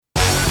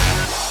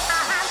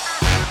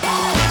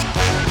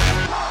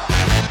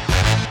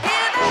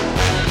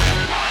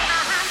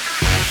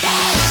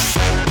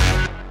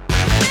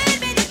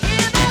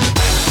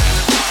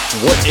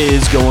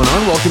is going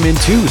on? Welcome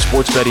into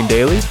Sports Betting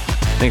Daily.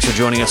 Thanks for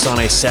joining us on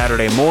a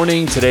Saturday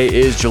morning. Today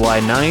is July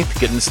 9th,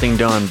 getting this thing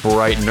done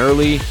bright and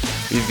early.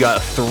 We've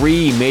got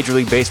 3 Major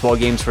League Baseball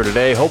games for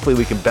today. Hopefully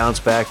we can bounce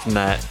back from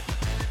that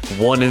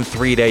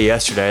 1-3 day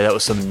yesterday. That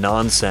was some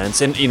nonsense.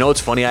 And you know, it's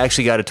funny, I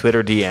actually got a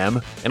Twitter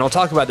DM, and I'll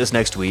talk about this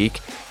next week.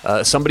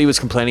 Somebody was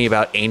complaining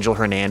about Angel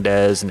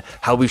Hernandez and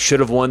how we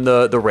should have won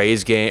the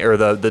Rays game or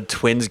the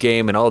Twins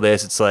game and all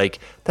this. It's like,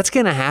 that's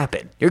going to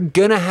happen. You're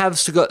going to have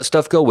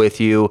stuff go with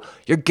you.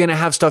 You're going to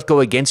have stuff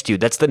go against you.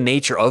 That's the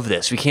nature of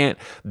this. We can't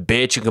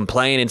bitch and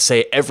complain and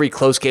say every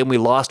close game we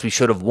lost, we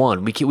should have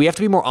won. We have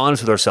to be more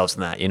honest with ourselves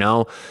than that, you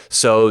know?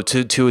 So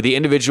to the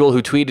individual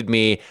who tweeted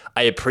me,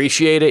 I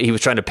appreciate it. He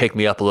was trying to pick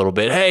me up a little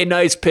bit. Hey,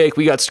 nice pick.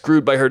 We got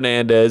screwed by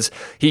Hernandez.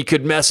 He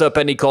could mess up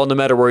any call no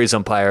matter where he's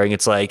umpiring.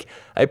 It's like,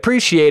 I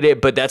appreciate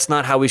it, but that's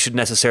not how we should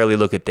necessarily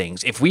look at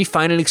things. If we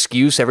find an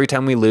excuse every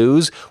time we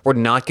lose, we're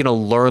not going to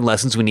learn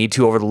lessons we need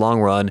to over the long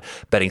run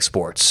betting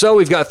sports. So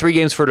we've got 3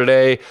 games for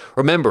today.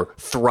 Remember,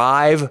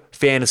 Thrive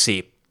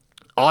Fantasy.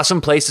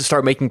 Awesome place to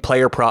start making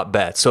player prop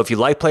bets. So if you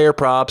like player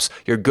props,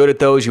 you're good at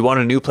those, you want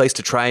a new place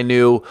to try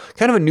kind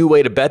of a new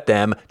way to bet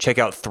them, check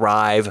out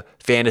Thrive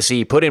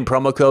Fantasy. Put in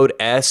promo code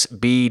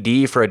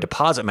SBD for a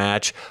deposit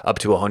match up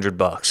to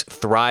 $100.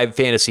 Thrive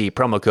Fantasy,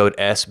 promo code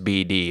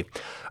SBD.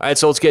 All right,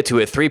 so let's get to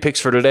it. 3 picks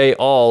for today,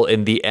 all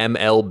in the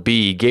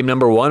MLB. Game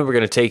number 1, we're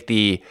going to take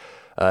the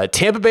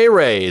Tampa Bay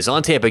Rays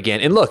on Tampa again.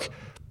 And look,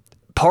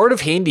 part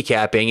of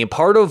handicapping and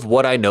part of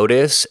what I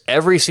notice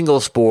every single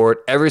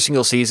sport, every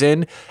single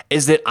season,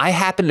 is that I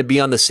happen to be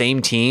on the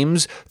same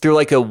teams through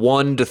like a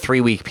 1 to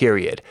 3 week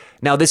period.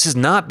 Now, this is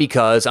not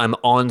because I'm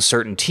on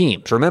certain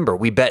teams. Remember,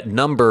 we bet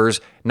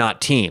numbers, not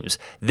teams.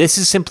 This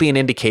is simply an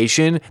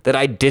indication that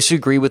I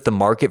disagree with the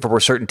market for where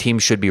certain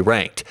teams should be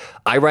ranked.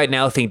 I right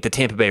now think the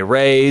Tampa Bay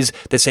Rays,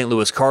 the St.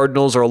 Louis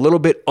Cardinals are a little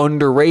bit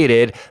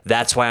underrated.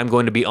 That's why I'm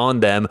going to be on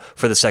them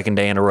for the second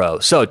day in a row.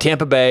 So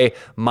Tampa Bay,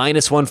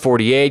 minus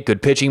 148,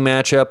 good pitching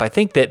matchup. I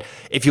think that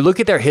if you look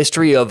at their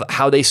history of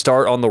how they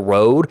start on the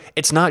road,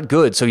 it's not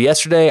good. So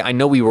yesterday, I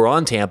know we were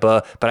on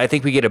Tampa, but I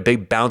think we get a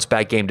big bounce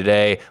back game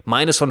today.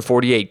 Minus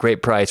 148,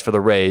 great price for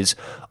the Rays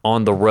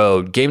on the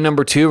road. Game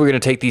number 2, we're going to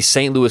take the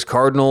St. Louis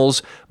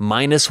Cardinals,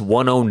 minus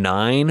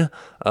 109.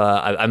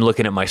 I'm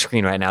looking at my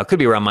screen right now. It could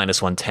be around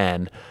minus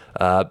 110.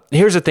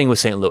 Here's the thing with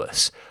St.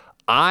 Louis.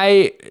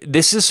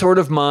 This is sort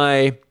of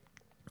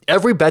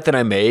every bet that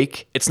I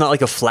make, it's not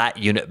like a flat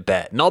unit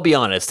bet. And I'll be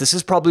honest, this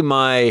is probably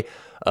my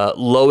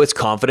lowest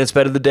confidence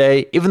bet of the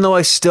day, even though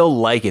I still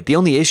like it. The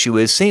only issue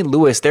is St.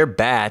 Louis, their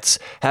bats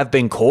have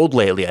been cold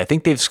lately. I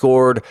think they've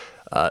scored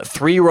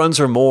 3 runs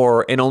or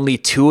more in only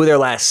 2 of their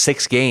last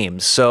 6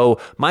 games. So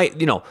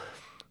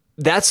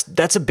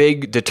that's a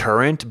big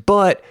deterrent,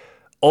 but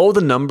all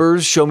the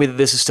numbers show me that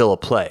this is still a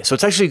play. So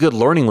it's actually a good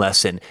learning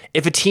lesson.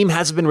 If a team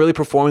hasn't been really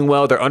performing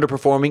well, they're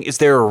underperforming, is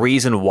there a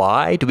reason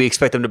why? Do we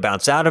expect them to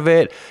bounce out of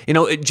it?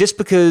 Just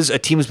because a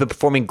team has been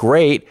performing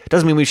great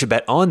doesn't mean we should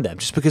bet on them.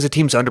 Just because a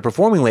team's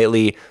underperforming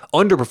lately,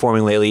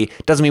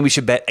 doesn't mean we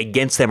should bet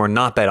against them or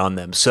not bet on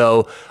them.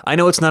 So I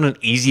know it's not an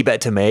easy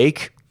bet to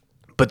make,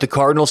 but the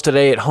Cardinals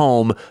today at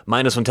home,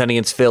 minus 110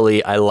 against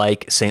Philly, I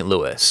like St.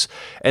 Louis.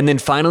 And then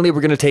finally,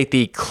 we're going to take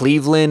the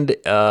Cleveland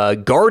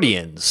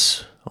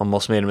Guardians.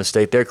 Almost made a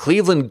mistake there.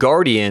 Cleveland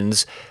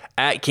Guardians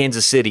at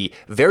Kansas City.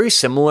 Very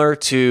similar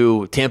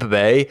to Tampa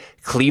Bay.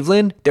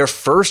 Cleveland, their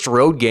first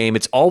road game,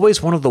 it's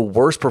always one of the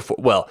worst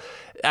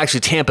actually,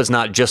 Tampa's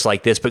not just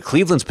like this, but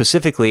Cleveland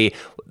specifically,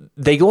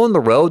 they go on the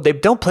road, they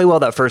don't play well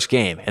that first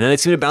game, and then they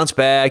seem to bounce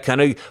back,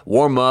 kind of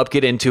warm up,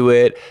 get into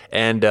it,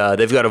 and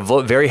they've got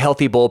a very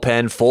healthy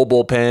bullpen, full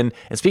bullpen.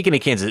 And speaking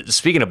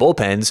of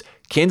bullpens,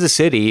 Kansas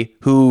City,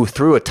 who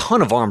threw a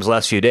ton of arms the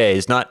last few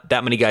days, not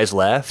that many guys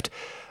left,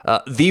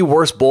 the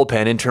worst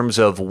bullpen in terms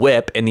of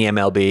whip in the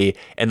MLB,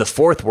 and the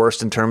 4th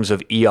worst in terms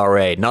of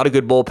ERA. Not a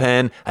good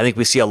bullpen. I think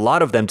we see a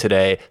lot of them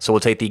today, so we'll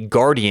take the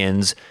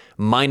Guardians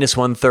minus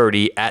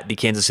 130 at the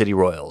Kansas City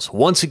Royals.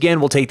 Once again,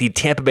 we'll take the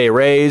Tampa Bay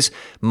Rays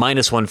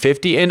minus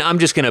 150, and I'm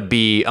going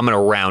to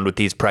round with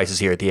these prices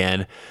here at the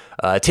end.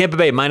 Tampa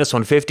Bay minus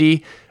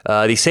 150,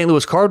 the St.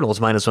 Louis Cardinals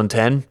minus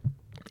 110,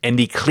 and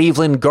the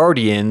Cleveland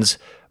Guardians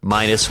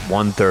minus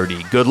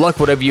 130. Good luck,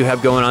 whatever you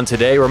have going on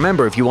today.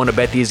 Remember, if you want to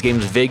bet these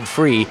games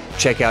VIG-free,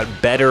 check out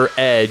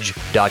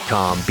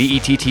bettoredge.com,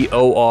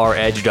 BETTOR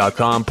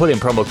edge.com. Put in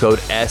promo code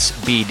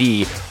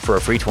SBD for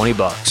a free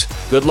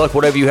 $20. Good luck,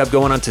 whatever you have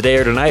going on today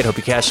or tonight. Hope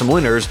you cash some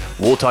winners.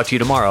 We'll talk to you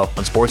tomorrow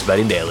on Sports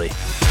Betting Daily.